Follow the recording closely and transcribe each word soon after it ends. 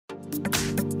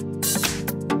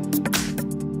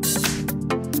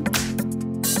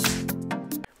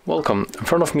Welcome, in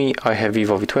front of me I have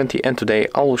VIVO V20 and today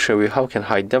I will show you how you can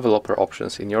hide developer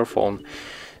options in your phone.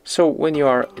 So when you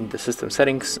are in the system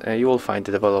settings, you will find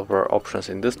the developer options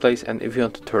in this place, and if you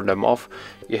want to turn them off,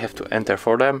 you have to enter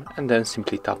for them and then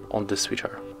simply tap on the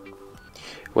switcher.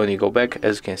 When you go back,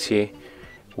 as you can see,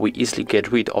 we easily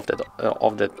get rid of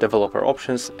that developer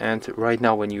options, and right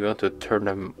now when you want to turn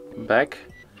them back,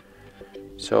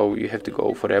 so you have to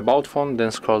go for the about phone,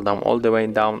 then scroll down all the way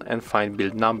down and find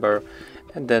build number,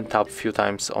 and then tap a few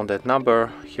times on that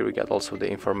number. Here we get also the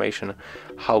information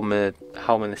how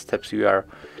many steps you are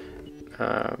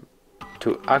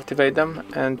to activate them,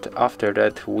 and after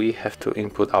that we have to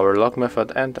input our log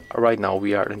method, and right now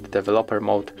we are in the developer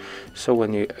mode. So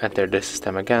when you enter the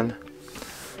system again,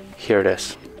 here it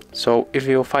is. So if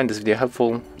you find this video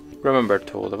helpful, remember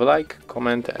to leave a like,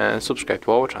 comment and subscribe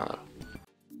to our channel.